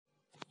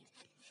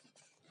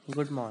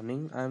Good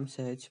morning. I am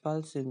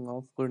Sehajpal Singh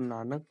of Guru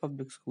Nanak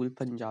Public School,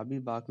 Punjabi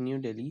Bagh, New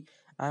Delhi.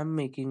 I am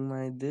making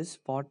my this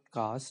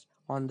podcast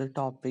on the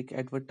topic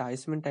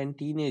advertisement and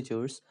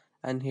teenagers,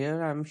 and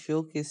here I am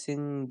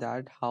showcasing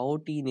that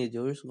how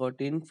teenagers got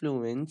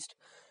influenced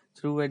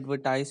through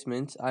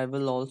advertisements. I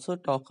will also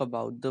talk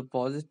about the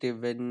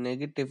positive and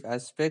negative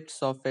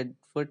aspects of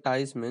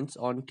advertisements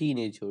on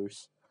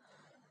teenagers.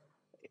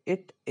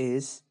 It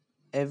is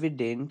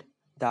evident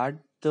that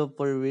the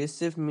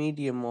pervasive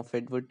medium of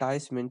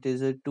advertisement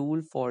is a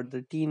tool for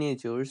the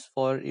teenagers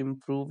for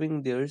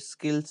improving their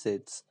skill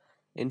sets,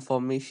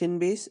 information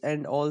base,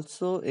 and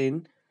also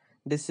in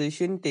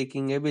decision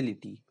taking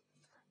ability.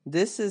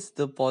 This is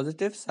the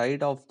positive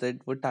side of the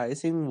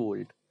advertising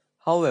world.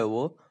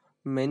 However,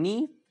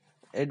 many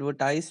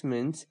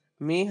advertisements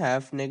may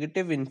have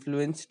negative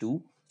influence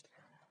too.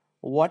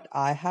 What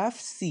I have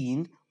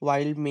seen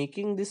while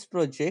making this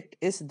project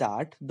is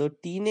that the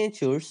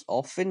teenagers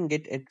often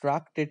get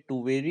attracted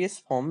to various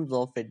forms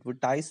of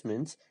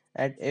advertisements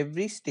at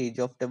every stage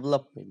of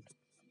development.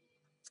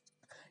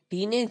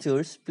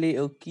 Teenagers play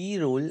a key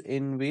role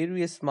in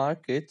various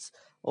markets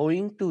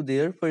owing to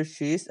their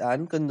purchase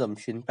and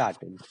consumption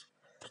patterns.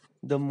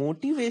 The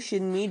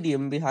motivation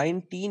medium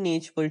behind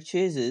teenage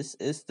purchases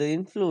is the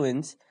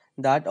influence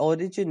that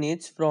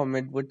originates from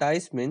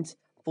advertisements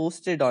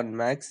posted on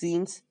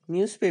magazines,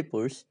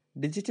 newspapers,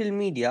 digital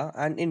media,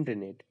 and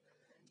internet.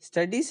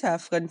 Studies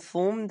have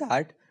confirmed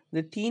that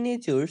the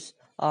teenagers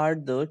are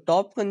the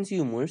top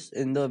consumers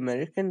in the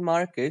American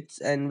markets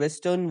and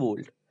Western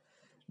world.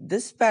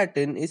 This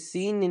pattern is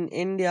seen in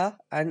India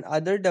and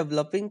other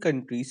developing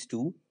countries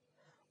too,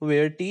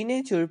 where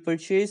teenager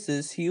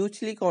purchases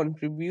hugely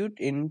contribute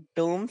in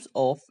terms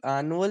of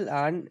annual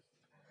and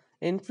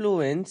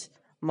influence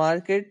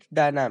market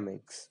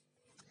dynamics.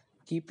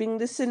 Keeping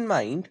this in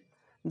mind,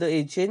 the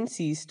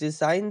agencies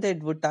design the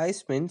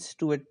advertisements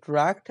to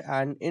attract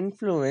and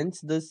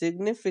influence the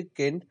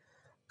significant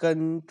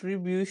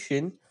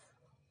contribution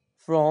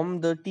from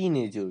the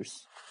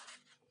teenagers.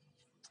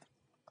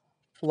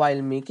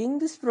 While making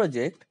this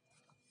project,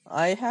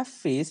 I have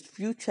faced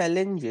few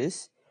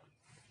challenges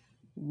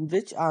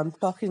which I'm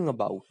talking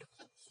about.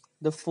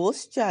 The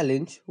first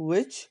challenge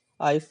which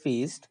I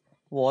faced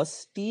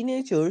was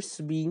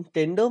teenagers being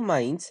tender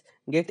minds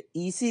get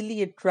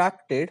easily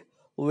attracted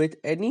with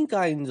any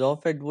kinds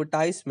of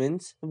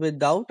advertisements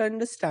without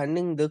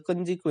understanding the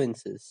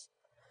consequences.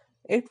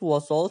 It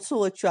was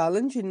also a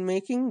challenge in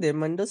making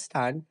them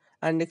understand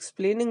and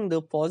explaining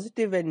the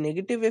positive and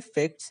negative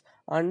effects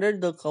under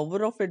the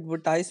cover of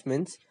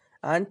advertisements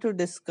and to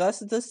discuss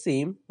the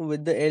same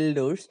with the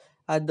elders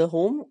at the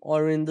home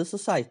or in the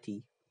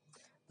society.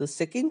 The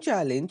second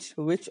challenge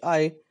which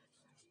I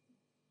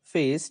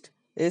faced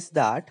is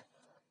that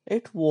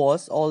it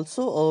was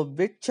also a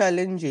bit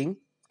challenging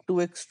to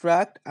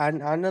extract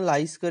and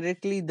analyze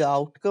correctly the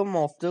outcome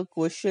of the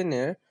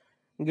questionnaire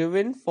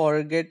given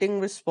for getting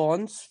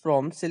response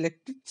from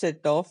selected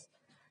set of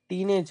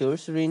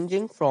teenagers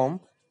ranging from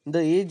the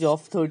age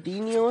of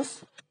 13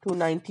 years to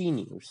 19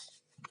 years.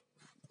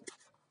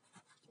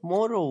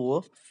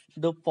 Moreover,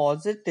 the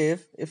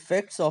positive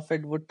effects of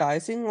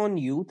advertising on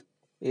youth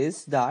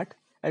is that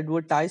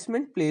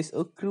advertisement plays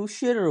a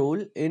crucial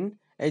role in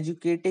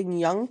educating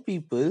young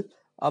people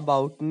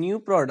about new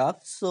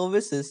products,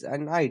 services,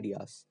 and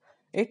ideas.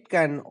 It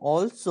can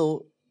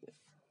also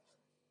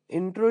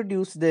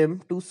introduce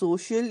them to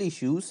social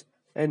issues,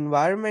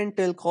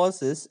 environmental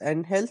causes,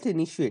 and health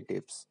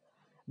initiatives.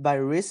 By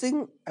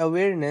raising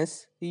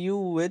awareness, you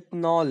with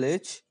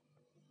knowledge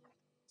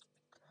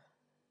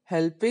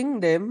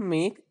helping them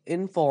make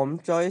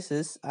informed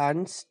choices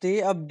and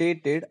stay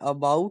updated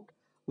about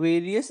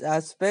various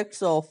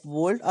aspects of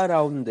world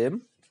around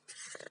them.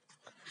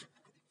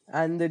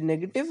 And the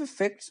negative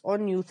effects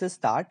on youth is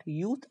that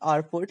youth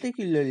are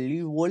particularly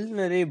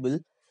vulnerable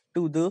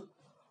to the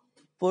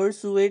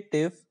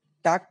persuasive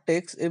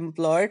tactics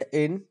employed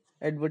in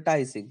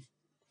advertising.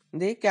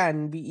 They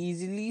can be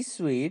easily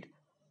swayed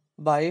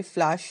by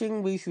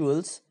flashing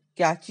visuals,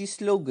 catchy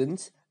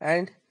slogans,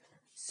 and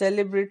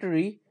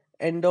celebratory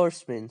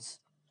endorsements,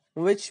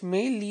 which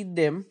may lead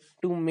them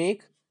to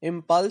make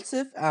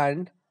impulsive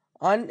and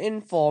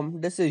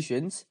uninformed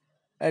decisions.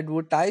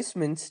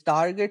 Advertisements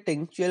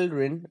targeting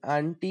children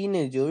and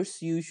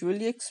teenagers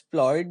usually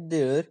exploit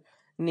their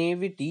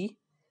naivety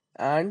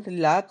and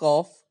lack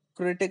of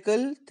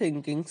critical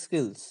thinking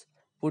skills,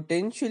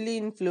 potentially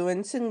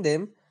influencing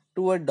them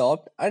to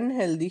adopt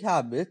unhealthy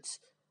habits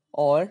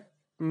or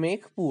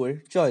make poor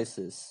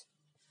choices.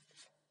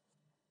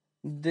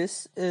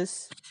 This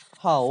is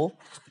how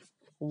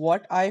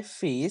what I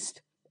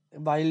faced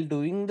while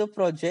doing the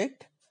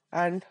project,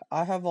 and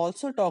I have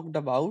also talked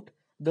about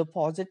the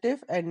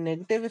positive and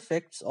negative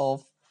effects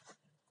of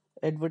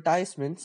advertisements